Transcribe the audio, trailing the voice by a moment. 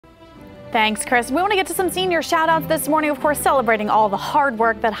Thanks, Chris. We want to get to some senior shout-outs this morning, of course, celebrating all the hard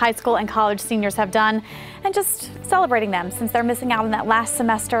work that high school and college seniors have done and just celebrating them since they're missing out on that last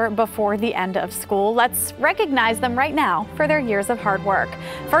semester before the end of school. Let's recognize them right now for their years of hard work.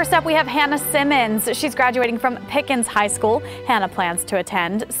 First up, we have Hannah Simmons. She's graduating from Pickens High School. Hannah plans to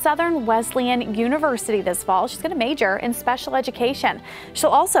attend Southern Wesleyan University this fall. She's going to major in special education. She'll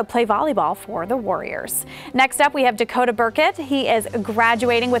also play volleyball for the Warriors. Next up, we have Dakota Burkett. He is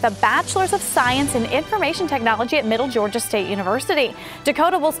graduating with a Bachelor's of Science in Information Technology at Middle Georgia State University.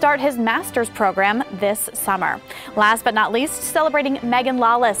 Dakota will start his master's program this summer. Last but not least, celebrating Megan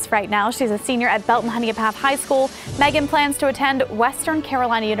Lawless right now. She's a senior at Belton Honeypath High School. Megan plans to attend Western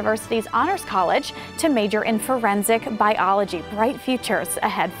Carolina University's Honors College to major in forensic biology. Bright futures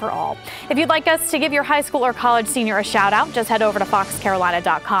ahead for all. If you'd like us to give your high school or college senior a shout out, just head over to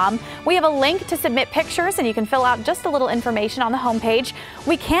foxcarolina.com. We have a link to submit pictures and you can fill out just a little information on the homepage.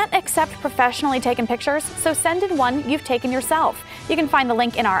 We can't accept professionally taken pictures, so send in one you've taken yourself. You can find the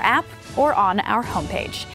link in our app or on our homepage.